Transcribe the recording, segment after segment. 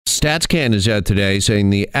StatsCan is out today saying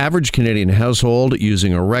the average Canadian household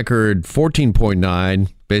using a record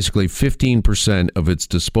 14.9, basically 15% of its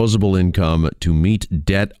disposable income to meet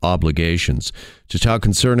debt obligations. Just how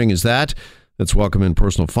concerning is that? Let's welcome in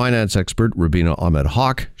personal finance expert Rubina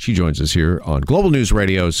Ahmed-Haq. She joins us here on Global News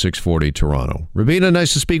Radio 640 Toronto. Rubina,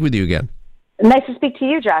 nice to speak with you again. Nice to speak to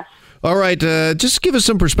you, Jeff. All right, just give us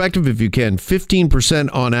some perspective if you can. 15%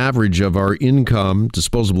 on average of our income,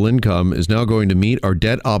 disposable income, is now going to meet our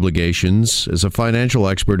debt obligations. As a financial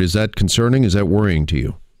expert, is that concerning? Is that worrying to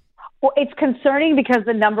you? Well, it's concerning because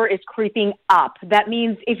the number is creeping up. That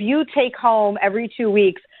means if you take home every 2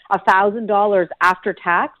 weeks $1,000 after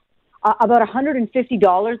tax, about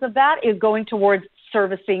 $150 of that is going towards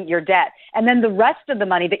servicing your debt. And then the rest of the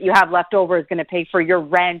money that you have left over is going to pay for your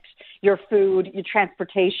rent, your food, your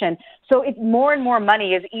transportation. So it's more and more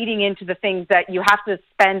money is eating into the things that you have to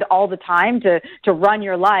spend all the time to run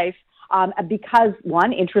your life. Because,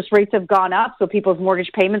 one, interest rates have gone up, so people's mortgage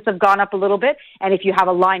payments have gone up a little bit. And if you have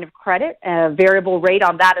a line of credit, a variable rate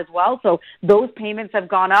on that as well, so those payments have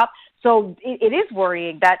gone up. So it is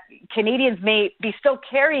worrying that Canadians may be still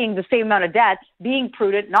carrying the same amount of debt, being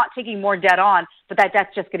prudent, not taking more debt on, but that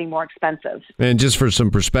debt's just getting more expensive. And just for some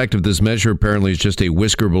perspective, this measure apparently is just a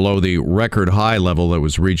whisker below the record high level that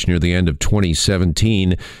was reached near the end of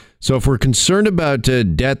 2017. So if we're concerned about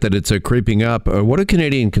debt, that it's creeping up, what do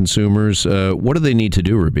Canadian consumers, what do they need to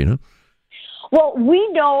do, Rubina? Well, we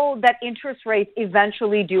know that interest rates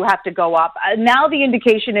eventually do have to go up. Now the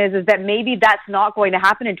indication is that maybe that's not going to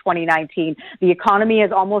happen in 2019. The economy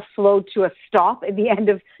has almost slowed to a stop at the end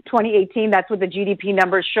of 2018. That's what the GDP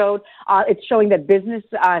numbers showed. It's showing that business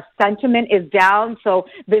sentiment is down, so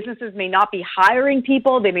businesses may not be hiring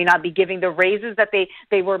people. They may not be giving the raises that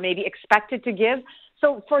they were maybe expected to give.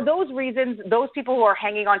 So for those reasons, those people who are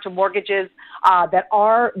hanging on to mortgages that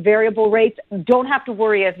are variable rates don't have to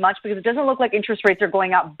worry as much because it doesn't look like interest rates are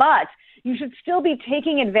going up. But you should still be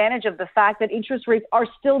taking advantage of the fact that interest rates are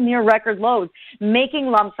still near record lows, making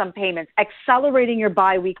lump sum payments, accelerating your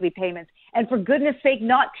biweekly payments, and for goodness sake,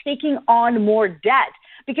 not taking on more debt.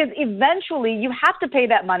 Because eventually you have to pay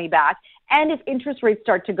that money back. And if interest rates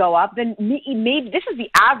start to go up, then maybe this is the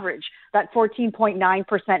average, that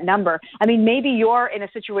 14.9% number. I mean, maybe you're in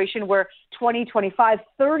a situation where 2025,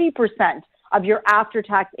 30% of your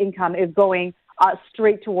after-tax income is going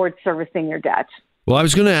straight towards servicing your debt. Well, I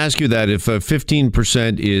was going to ask you that if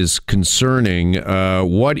 15% is concerning,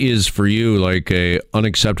 what is for you like a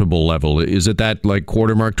unacceptable level? Is it that like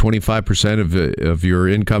quarter mark, 25% of your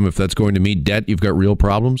income? If that's going to meet debt, you've got real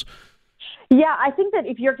problems? Yeah, I think that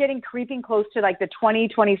if you're getting creeping close to like the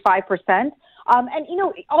 20-25%, and, you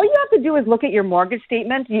know, all you have to do is look at your mortgage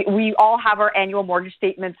statement. We all have our annual mortgage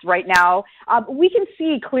statements right now. We can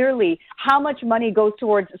see clearly how much money goes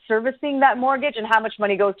towards servicing that mortgage and how much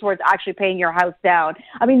money goes towards actually paying your house down.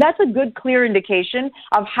 I mean, that's a good, clear indication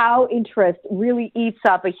of how interest really eats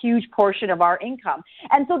up a huge portion of our income.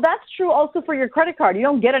 And so that's true also for your credit card. You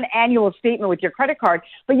don't get an annual statement with your credit card,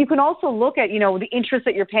 but you can also look at, you know, the interest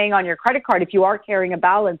that you're paying on your credit card if you are carrying a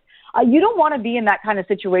balance. You don't want to be in that kind of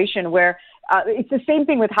situation where it's the same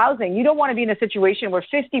thing with housing. You don't want to be in a situation where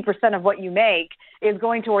 50% of what you make is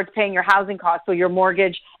going towards paying your housing costs, so your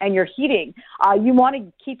mortgage and your heating. You want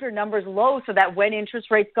to keep your numbers low so that when interest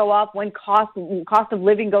rates go up, when cost of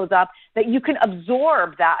living goes up, that you can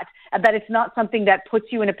absorb that it's not something that puts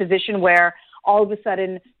you in a position where all of a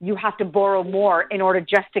sudden you have to borrow more in order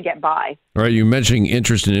just to get by. All right, you mentioning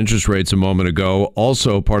interest and interest rates a moment ago.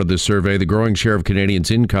 Also part of this survey, the growing share of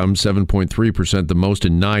Canadians' income, 7.3%, the most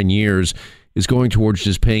in 9 years, is going towards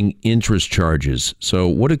just paying interest charges. So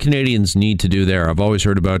what do Canadians need to do there? I've always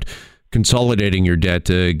heard about consolidating your debt,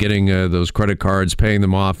 getting those credit cards, paying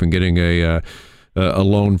them off, and getting a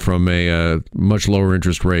loan from a much lower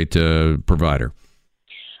interest rate provider.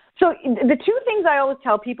 So the two things I always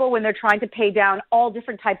tell people when they're trying to pay down all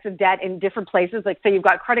different types of debt in different places, like say you've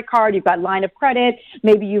got credit card, you've got line of credit,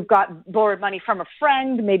 maybe you've got borrowed money from a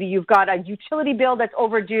friend, maybe you've got a utility bill that's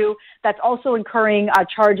overdue, that's also incurring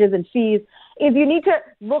charges and fees, is you need to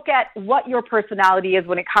look at what your personality is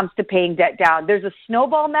when it comes to paying debt down. There's a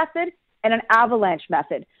snowball method and an avalanche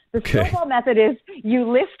method. The snowball method is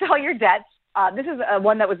you list all your debts. This is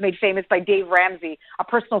one that was made famous by Dave Ramsey, a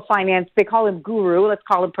personal finance, they call him guru, let's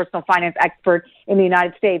call him personal finance expert in the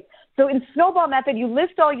United States. So in snowball method, you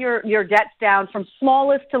list all your debts down from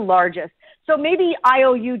smallest to largest. So maybe I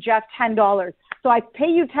owe you, Jeff, $10. So I pay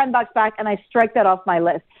you $10 back and I strike that off my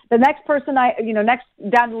list. The next person next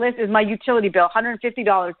down the list is my utility bill,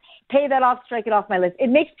 $150. Pay that off, strike it off my list. It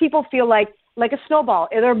makes people feel like a snowball.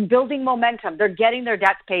 They're building momentum. They're getting their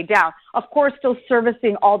debts paid down. Of course, still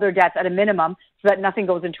servicing all their debts at a minimum. so that nothing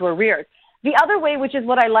goes into arrears. The other way, which is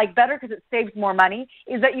what I like better because it saves more money,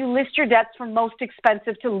 is that you list your debts from most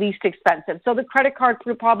expensive to least expensive. So the credit card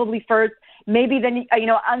probably first, maybe then,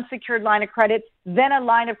 unsecured line of credit, then a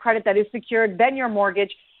line of credit that is secured, then your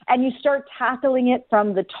mortgage, and you start tackling it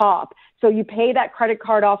from the top. So you pay that credit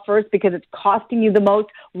card off first because it's costing you the most.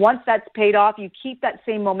 Once that's paid off, you keep that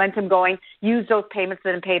same momentum going, use those payments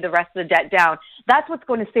and pay the rest of the debt down. That's what's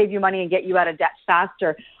going to save you money and get you out of debt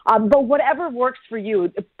faster. But whatever works for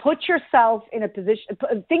you, put yourself in a position,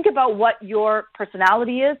 think about what your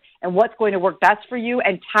personality is and what's going to work best for you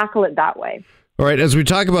and tackle it that way. All right, as we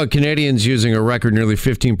talk about Canadians using a record nearly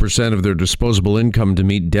 15% of their disposable income to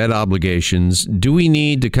meet debt obligations, do we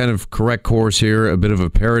need to kind of correct course here, a bit of a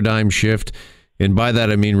paradigm shift? And by that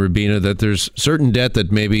I mean, Rubina, that there's certain debt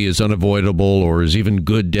that maybe is unavoidable or is even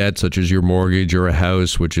good debt, such as your mortgage or a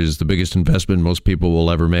house, which is the biggest investment most people will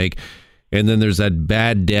ever make. And then there's that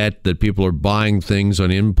bad debt that people are buying things on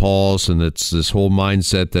impulse, and it's this whole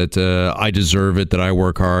mindset that I deserve it, that I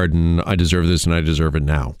work hard, and I deserve this, and I deserve it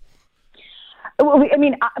now. Well, I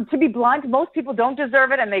mean, to be blunt, most people don't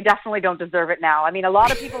deserve it, and they definitely don't deserve it now. I mean, a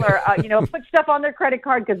lot of people are, put stuff on their credit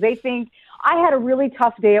card because they think, I had a really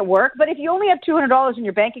tough day at work, but if you only have $200 in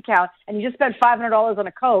your bank account and you just spent $500 on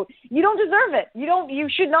a coat, you don't deserve it. You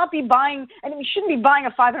should not be buying, and you shouldn't be buying a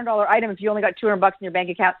 $500 item if you only got $200 in your bank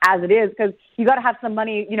account as it is, because you got to have some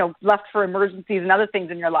money, left for emergencies and other things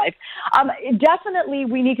in your life. Definitely,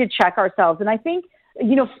 we need to check ourselves, and I think,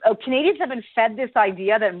 Canadians have been fed this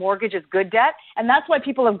idea that mortgage is good debt, and that's why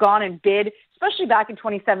people have gone and bid, especially back in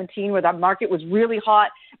 2017 where that market was really hot,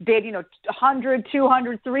 bid, $100,000,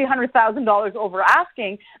 $200,000, $300,000 over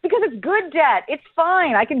asking because it's good debt. It's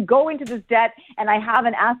fine. I can go into this debt and I have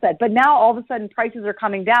an asset. But now all of a sudden prices are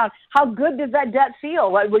coming down. How good does that debt feel?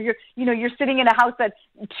 Where you're sitting in a house that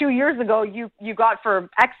 2 years ago you got for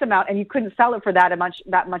X amount and you couldn't sell it for that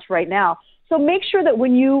much right now. So make sure that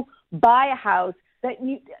when you buy a house,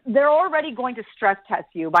 they're already going to stress test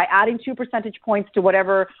you by adding 2 percentage points to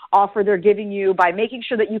whatever offer they're giving you, by making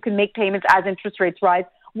sure that you can make payments as interest rates rise.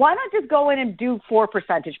 Why not just go in and do 4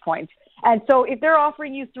 percentage points? And so if they're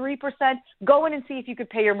offering you 3%, go in and see if you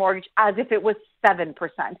could pay your mortgage as if it was 7%.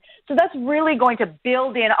 So that's really going to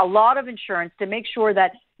build in a lot of insurance to make sure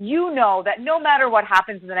that you know that no matter what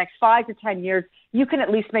happens in the next 5 to 10 years, you can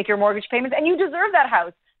at least make your mortgage payments and you deserve that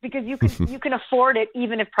house. Because you can afford it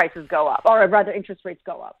even if prices go up, or rather interest rates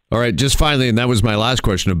go up. All right, just finally, and that was my last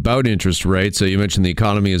question about interest rates. So you mentioned the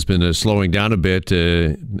economy has been slowing down a bit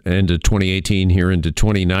end of 2018 here into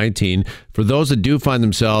 2019. For those that do find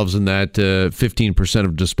themselves in that 15%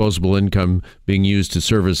 of disposable income being used to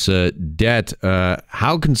service debt,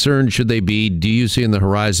 how concerned should they be? Do you see in the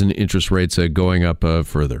horizon interest rates going up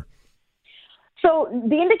further? So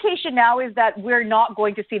the indication now is that we're not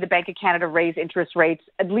going to see the Bank of Canada raise interest rates,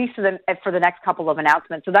 at least for the next couple of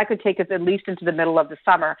announcements. So that could take us at least into the middle of the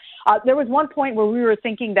summer. There was one point where we were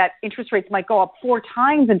thinking that interest rates might go up 4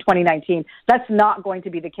 times in 2019. That's not going to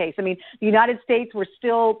be the case. I mean, the United States, we're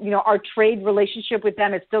still, our trade relationship with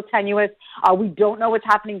them is still tenuous. We don't know what's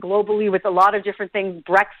happening globally with a lot of different things,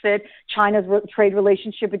 Brexit, China's trade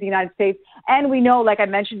relationship with the United States. And we know, like I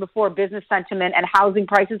mentioned before, business sentiment and housing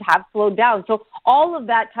prices have slowed down. So all of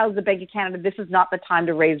that tells the Bank of Canada this is not the time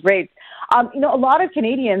to raise rates. A lot of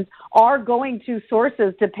Canadians are going to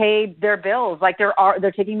sources to pay their bills, like they're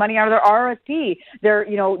taking money out of their RRSP.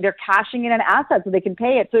 They're cashing in an asset so they can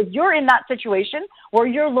pay it. So if you're in that situation where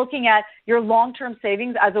you're looking at your long-term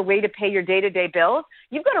savings as a way to pay your day-to-day bills,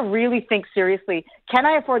 you've got to really think seriously. Can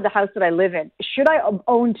I afford the house that I live in? Should I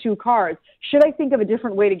own 2 cars? Should I think of a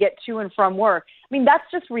different way to get to and from work? I mean, that's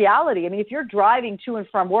just reality. I mean, if you're driving to and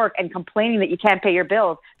from work and complaining that you can't pay your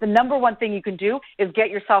bills, the number one thing you can do is get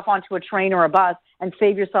yourself onto a train or a bus and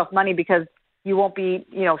save yourself money because you won't be,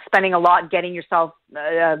 spending a lot getting yourself,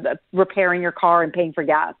 repairing your car and paying for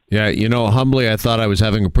gas. Yeah, humbly, I thought I was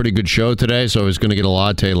having a pretty good show today, so I was going to get a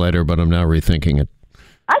latte later, but I'm now rethinking it.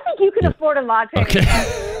 I think you can afford a latte. Okay.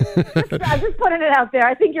 I'm just putting it out there.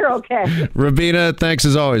 I think you're okay. Rubina, thanks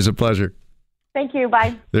as always. A pleasure. Thank you.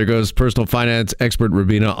 Bye. There goes personal finance expert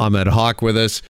Rubina Ahmed-Haq with us.